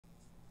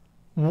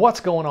What's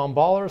going on,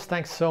 ballers?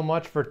 Thanks so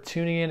much for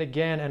tuning in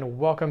again and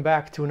welcome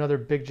back to another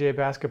Big J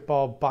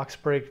Basketball box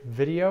break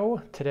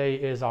video. Today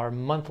is our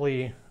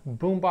monthly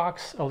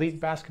Boombox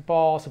Elite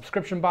Basketball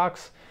subscription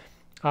box.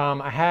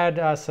 I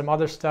had some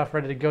other stuff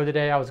ready to go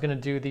today. I was going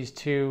to do these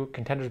two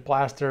Contenders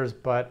Blasters,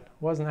 but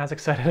wasn't as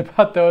excited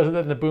about those.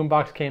 Then the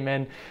Boombox came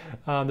in.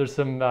 There's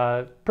some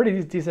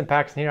pretty decent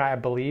packs in here, I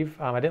believe.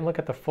 I didn't look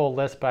at the full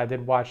list, but I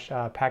did watch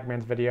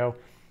Pac-Man's video.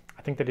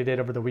 I think that he did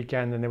over the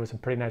weekend, and there was some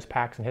pretty nice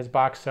packs in his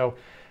box. So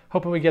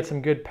hoping we get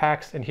some good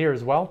packs in here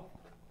as well.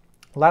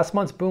 Last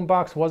month's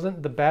Boombox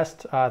wasn't the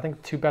best. I think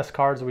the two best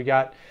cards we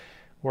got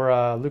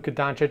were Luka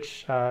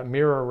Doncic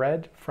Mirror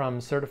Red from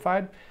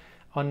Certified,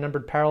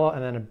 unnumbered parallel,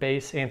 and then a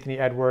base Anthony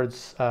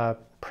Edwards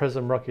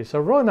Prizm rookie. So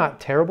really not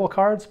terrible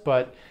cards,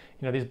 but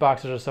you know, these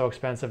boxes are so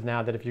expensive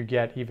now that if you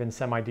get even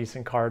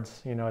semi-decent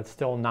cards, you know, it's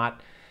still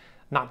not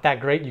that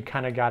great. You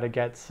kind of got to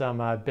get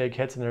some big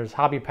hits, and there's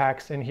hobby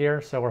packs in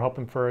here, so we're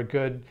hoping for a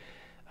good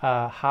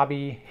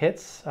hobby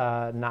hits,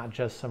 not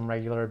just some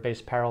regular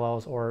base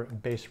parallels or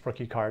base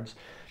rookie cards.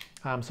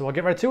 So we'll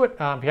get right to it.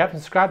 If you haven't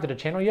subscribed to the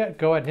channel yet,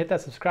 go ahead and hit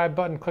that subscribe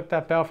button, click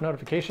that bell for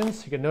notifications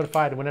so you get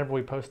notified whenever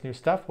we post new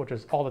stuff, which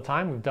is all the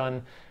time. We've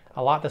done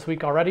a lot this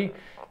week already.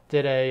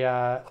 Did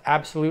a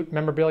absolute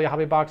memorabilia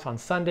hobby box on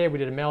Sunday. We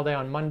did a mail day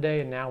on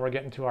Monday, and now we're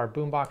getting to our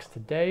Boombox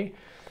today.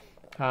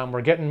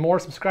 We're getting more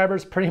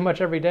subscribers pretty much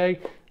every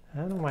day. I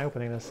don't know why I'm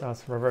opening this. Oh,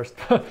 it's reversed.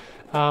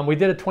 We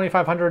did a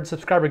 2,500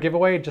 subscriber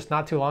giveaway just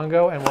not too long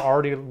ago, and we're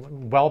already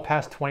well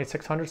past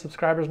 2,600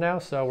 subscribers now.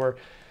 So we're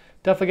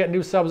definitely getting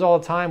new subs all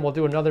the time. We'll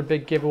do another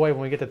big giveaway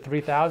when we get to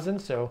 3,000.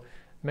 So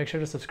make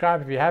sure to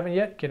subscribe if you haven't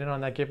yet. Get in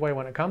on that giveaway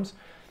when it comes.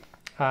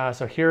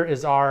 So here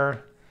is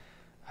our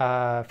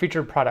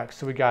featured products.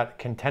 So we got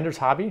Contenders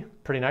Hobby.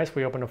 Pretty nice.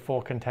 We opened a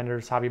full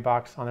Contenders Hobby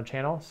box on the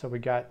channel. So we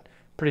got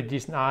pretty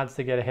decent odds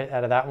to get a hit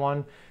out of that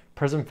one.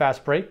 Prizm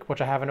Fast Break, which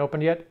I haven't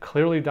opened yet.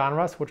 Clearly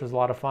Donruss, which was a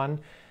lot of fun.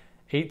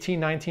 18,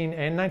 19,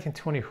 and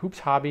 1920 Hoops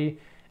Hobby,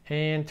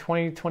 and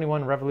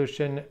 2021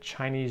 Revolution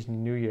Chinese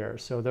New Year.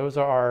 So those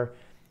are our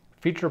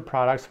featured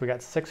products. We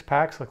got 6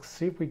 packs. Let's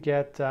see if we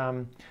get,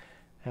 and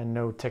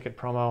no ticket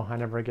promo. I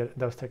never get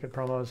those ticket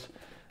promos.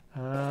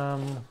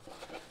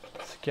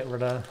 Let's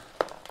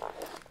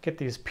get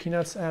these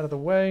peanuts out of the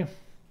way.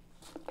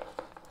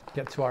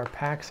 Get to our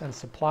packs and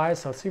supplies.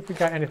 So let's see if we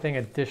got anything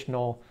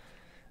additional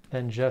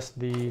than just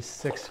the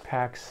 6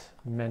 packs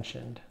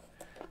mentioned.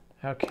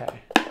 Okay.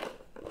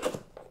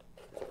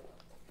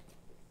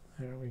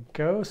 There we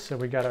go. So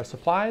we got our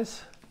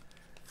supplies.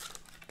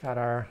 Got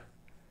our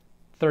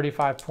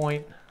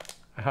 35-point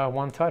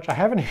one touch. I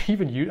haven't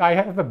even used, I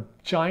have a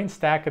giant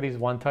stack of these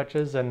one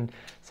touches and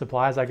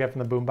supplies I get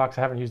from the Boombox.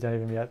 I haven't used any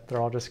of them yet.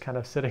 They're all just kind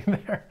of sitting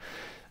there.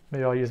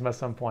 Maybe I'll use them at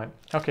some point.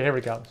 Okay, here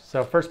we go.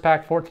 So first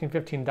pack,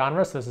 14-15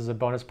 Donruss. This is a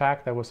bonus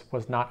pack that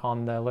was not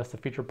on the list of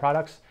featured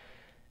products.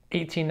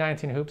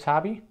 18-19 Hoops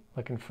Hobby,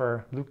 looking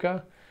for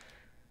Luka.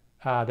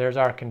 There's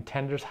our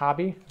Contenders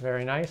Hobby,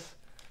 very nice.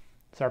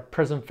 It's our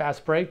Prizm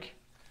Fast Break.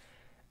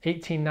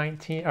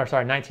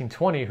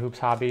 19-20 Hoops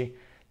Hobby.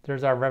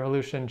 There's our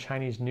Revolution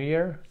Chinese New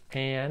Year,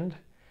 and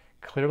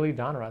clearly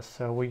Donruss.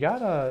 So we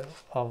got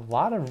a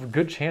lot of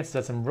good chances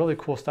at some really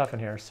cool stuff in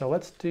here. So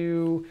let's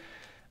do,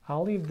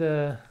 I'll leave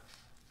this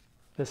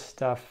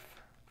stuff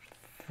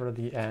for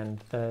the end,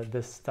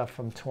 this stuff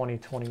from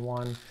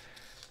 2021,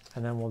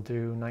 and then we'll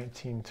do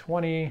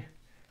 1920,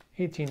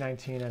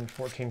 18-19, and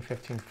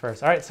 14-15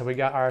 first. All right, so we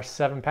got our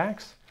 7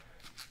 packs.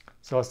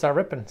 So let's start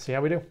ripping, see how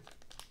we do.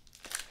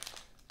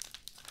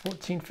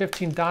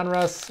 14-15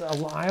 Donruss.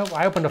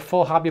 I opened a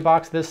full hobby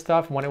box of this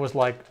stuff when it was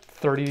like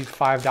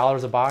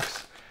 $35 a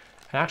box,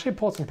 and I actually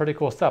pulled some pretty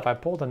cool stuff. I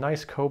pulled a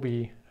nice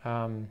Kobe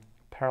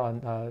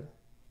parallel,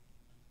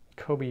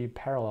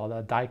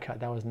 the die cut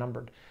that was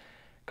numbered.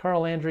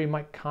 Carl Landry,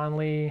 Mike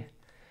Conley,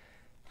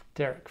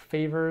 Derek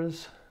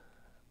Favors,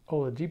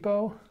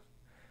 Oladipo,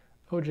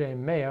 OJ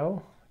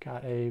Mayo.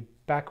 Got a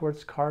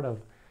backwards card of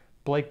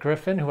Blake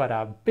Griffin, who had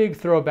a big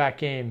throwback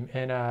game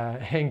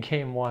in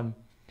game 1.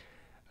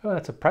 Oh,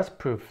 that's a press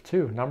proof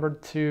too,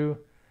 numbered to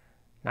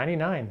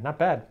 99. Not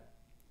bad.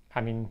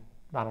 I mean,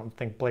 I don't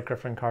think Blake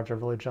Griffin cards are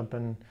really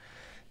jumping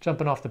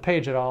off the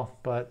page at all,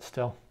 but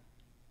still.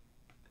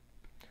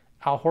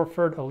 Al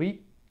Horford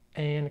Elite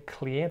and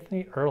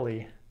Cleanthony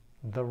Early,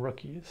 the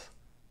rookies.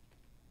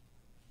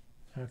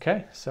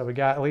 Okay, so we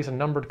got at least a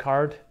numbered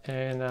card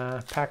in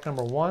pack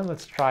number 1.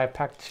 Let's try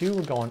pack 2.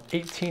 We're going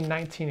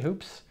 18-19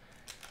 Hoops.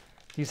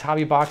 These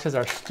hobby boxes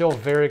are still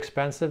very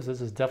expensive. So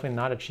this is definitely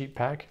not a cheap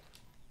pack.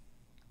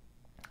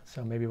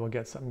 So maybe we'll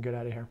get something good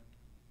out of here.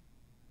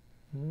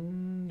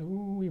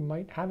 Ooh, we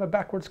might have a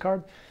backwards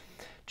card.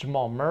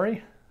 Jamal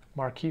Murray,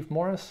 Markieff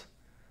Morris,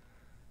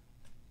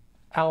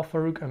 Al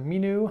Farouk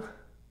Aminu,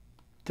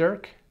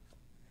 Dirk,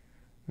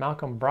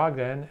 Malcolm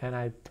Brogdon,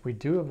 and we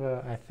do have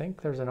I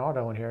think there's an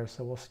auto in here,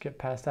 so we'll skip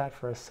past that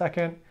for a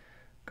second.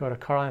 Go to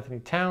Karl Anthony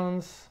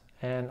Towns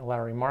and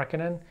Larry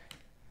Markkinen.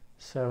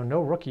 So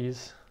no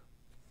rookies.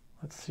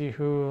 Let's see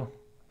who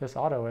this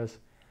auto is.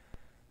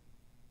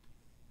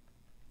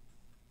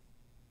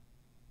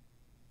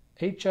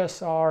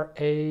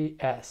 HSRAS.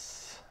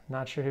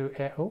 Not sure who.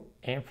 Oh,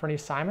 Anthony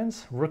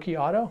Simons, rookie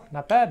auto.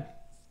 Not bad.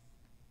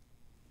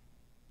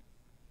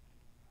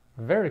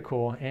 Very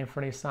cool,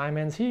 Anthony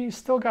Simons. He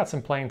still got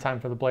some playing time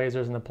for the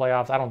Blazers in the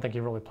playoffs. I don't think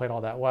he really played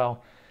all that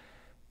well,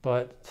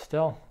 but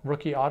still,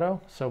 rookie auto.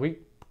 So we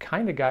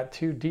kind of got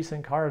two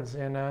decent cards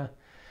in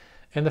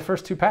the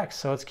first two packs.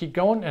 So let's keep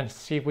going and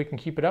see if we can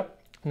keep it up.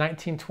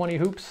 1920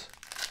 hoops.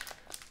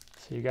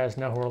 So you guys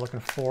know who we're looking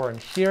for in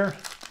here.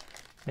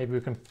 Maybe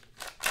we can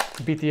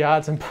beat the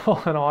odds and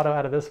pull an auto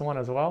out of this one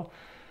as well.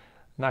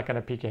 Not going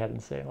to peek ahead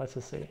and see. Let's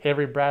just see.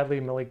 Avery Bradley,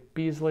 Malik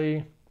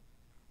Beasley,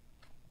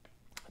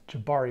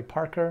 Jabari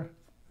Parker,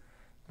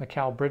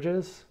 Mikal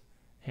Bridges,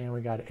 and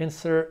we got an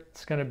insert.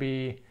 It's going to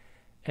be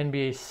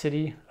NBA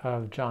City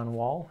of John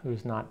Wall,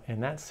 who's not in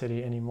that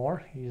city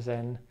anymore. He's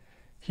in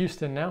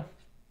Houston now.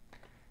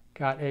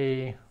 Got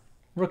a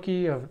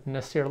rookie of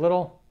Nasir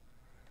Little,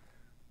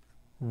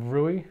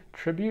 Rui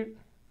Tribute,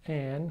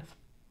 and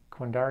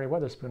Quindari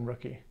Weatherspoon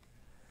rookie.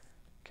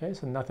 Okay,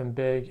 so nothing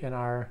big in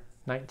our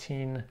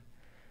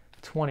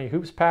 1920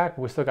 hoops pack.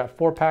 We still got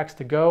 4 packs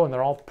to go, and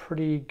they're all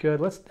pretty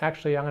good. Let's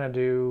actually, I'm going to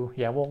do,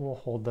 yeah, we'll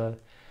hold the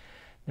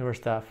newer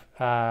stuff.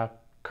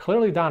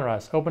 Clearly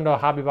Donruss. Opened a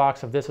hobby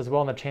box of this as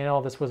well on the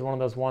channel. This was one of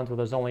those ones where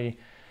there's only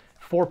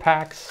 4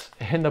 packs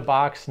in the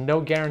box,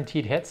 no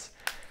guaranteed hits.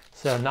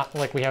 So not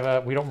like we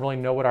don't really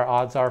know what our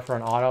odds are for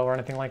an auto or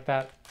anything like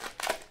that.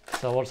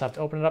 So we'll just have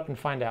to open it up and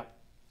find out.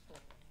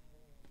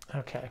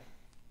 Okay.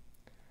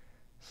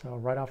 So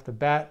right off the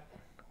bat,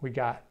 we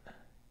got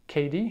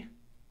KD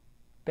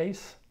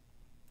base.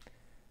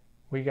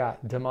 We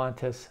got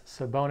Domantas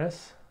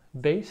Sabonis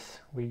base.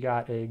 We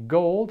got a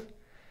gold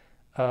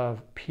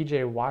of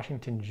PJ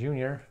Washington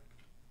Jr.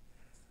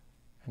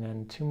 And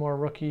then 2 more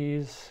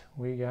rookies.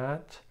 We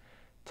got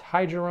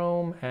Ty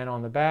Jerome, and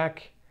on the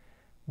back,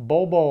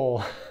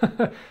 Bol.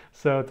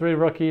 So 3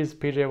 rookies,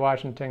 PJ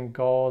Washington,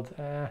 gold.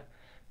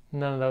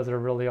 None of those are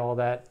really all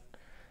that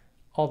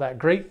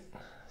great.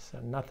 So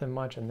nothing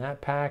much in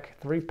that pack.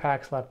 3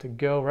 packs left to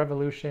go.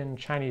 Revolution,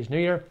 Chinese New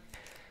Year.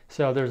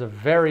 So there's a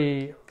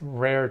very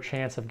rare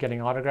chance of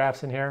getting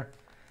autographs in here.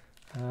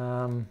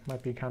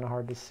 Might be kind of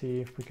hard to see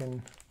if we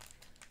can.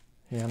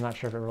 Yeah, I'm not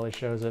sure if it really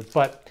shows it,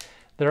 but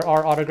there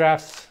are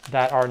autographs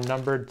that are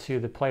numbered to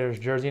the player's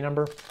jersey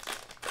number.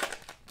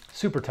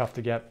 Super tough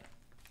to get.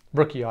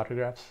 Rookie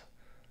autographs.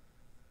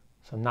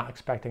 So I'm not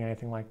expecting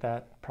anything like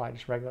that. Probably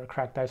just regular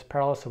cracked ice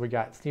parallel. So we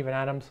got Steven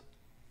Adams,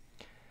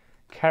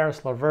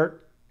 Karis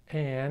LeVert,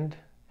 and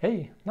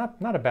hey, not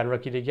a bad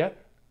rookie to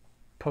get,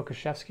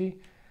 Pokashevsky.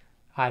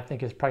 I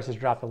think his price has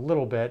dropped a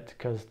little bit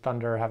because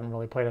Thunder haven't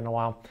really played in a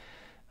while.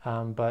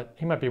 But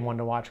he might be one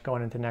to watch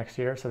going into next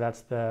year. So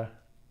that's the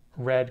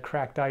red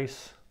cracked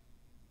ice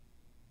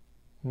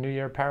New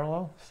Year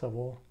parallel.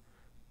 So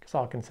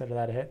I'll consider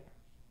that a hit.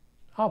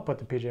 I'll put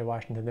the PJ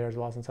Washington there as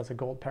well since that's a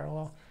gold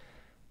parallel.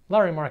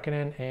 Larry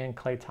Markkinen and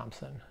Klay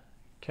Thompson.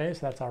 Okay,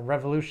 so that's our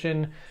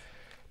Revolution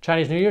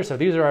Chinese New Year. So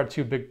these are our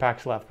 2 big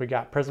packs left. We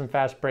got Prizm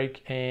Fast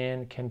Break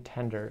and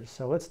Contenders.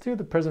 So let's do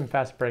the Prizm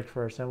Fast Break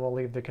first, and we'll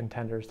leave the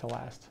Contenders to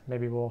last.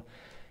 Maybe we'll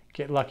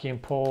get lucky and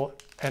pull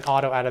an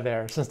auto out of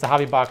there. Since the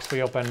hobby box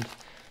we opened,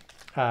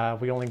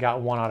 we only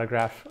got 1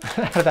 autograph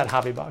out of that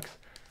hobby box.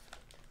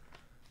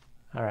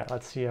 All right,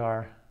 let's see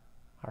our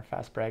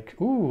fast break.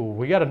 Ooh,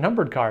 we got a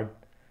numbered card.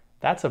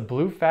 That's a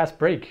blue fast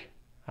break.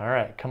 All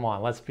right, come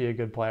on, let's be a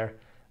good player.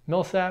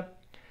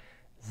 Millsap,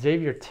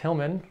 Xavier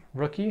Tillman,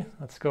 rookie.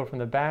 Let's go from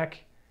the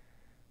back.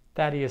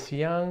 Thaddeus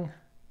Young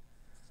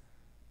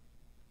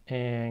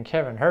and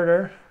Kevin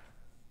Huerter.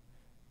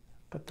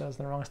 Put those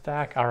in the wrong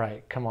stack. All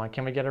right, come on,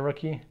 can we get a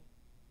rookie?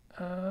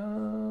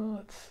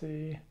 Let's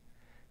see.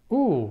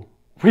 Ooh,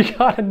 we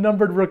got a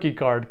numbered rookie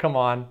card. Come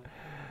on.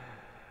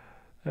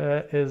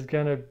 That is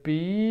gonna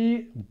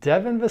be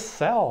Devin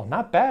Vassell.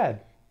 Not bad.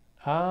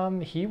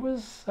 He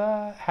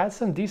had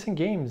some decent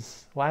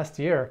games last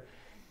year.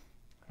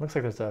 Looks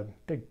like there's a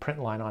big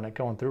print line on it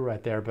going through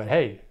right there, but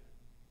hey,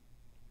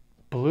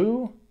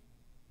 blue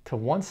to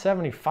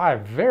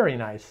 175, very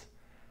nice.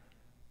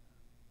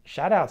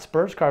 Shout out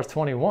Spurs Cars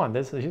 21.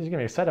 He's gonna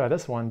be excited about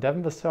this one.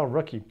 Devin Vassell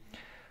rookie,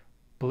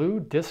 blue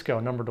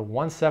disco number to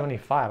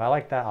 175. I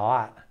like that a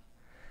lot.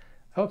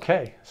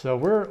 Okay, so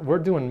we're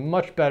doing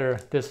much better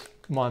this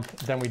month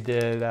than we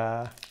did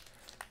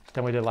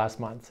last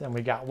month, and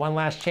we got one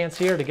last chance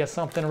here to get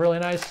something really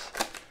nice.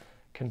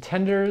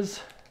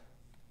 Contenders.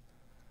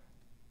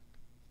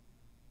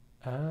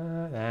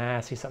 I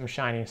see something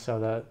shiny, so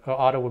the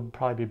auto would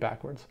probably be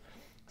backwards.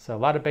 So a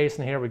lot of base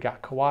in here. We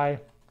got Kawhi,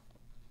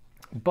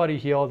 Buddy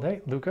Hield,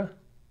 hey, Luka,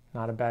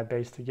 not a bad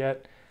base to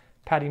get.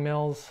 Patty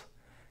Mills,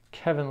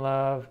 Kevin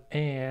Love,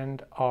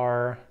 and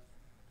our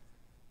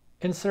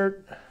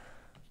insert,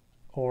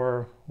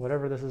 or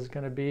whatever this is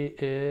going to be,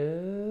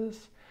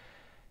 is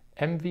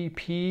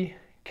MVP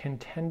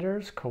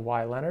Contenders,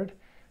 Kawhi Leonard.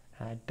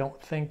 And I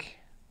don't think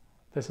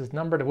this is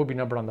numbered. It will be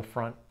numbered on the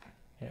front.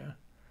 Yeah.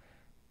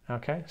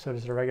 Okay, so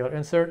just a regular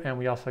insert. And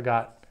we also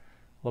got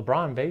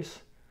LeBron base,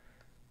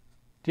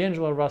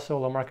 D'Angelo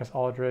Russell, LaMarcus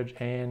Aldridge,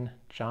 and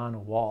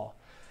John Wall.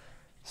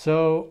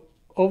 So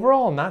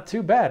overall, not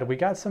too bad. We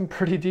got some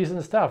pretty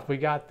decent stuff. We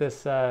got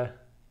this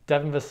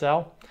Devin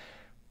Vassell,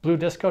 Blue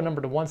Disco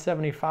number to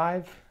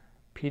 175,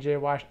 PJ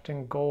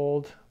Washington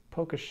Gold,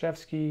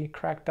 Pokashevsky,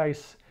 Cracked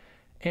Ice,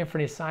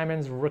 Anthony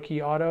Simons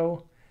Rookie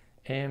Auto,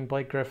 and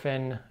Blake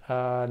Griffin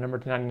number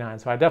to 99.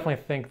 So I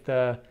definitely think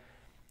the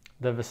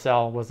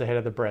Vassell was the hit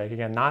of the break.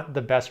 Again, not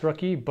the best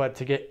rookie, but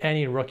to get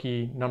any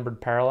rookie numbered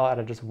parallel out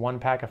of just one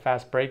pack of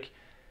fast break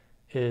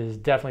is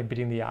definitely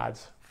beating the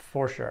odds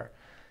for sure.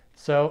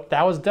 So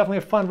that was definitely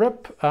a fun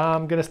rip.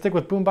 I'm going to stick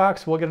with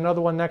Boombox. We'll get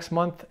another one next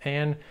month,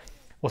 and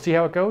we'll see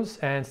how it goes.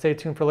 And stay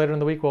tuned for later in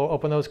the week. We'll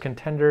open those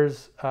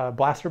Contenders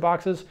blaster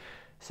boxes.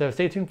 So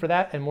stay tuned for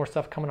that and more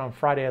stuff coming on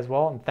Friday as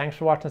well. And thanks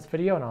for watching this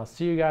video, and I'll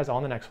see you guys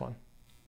on the next one.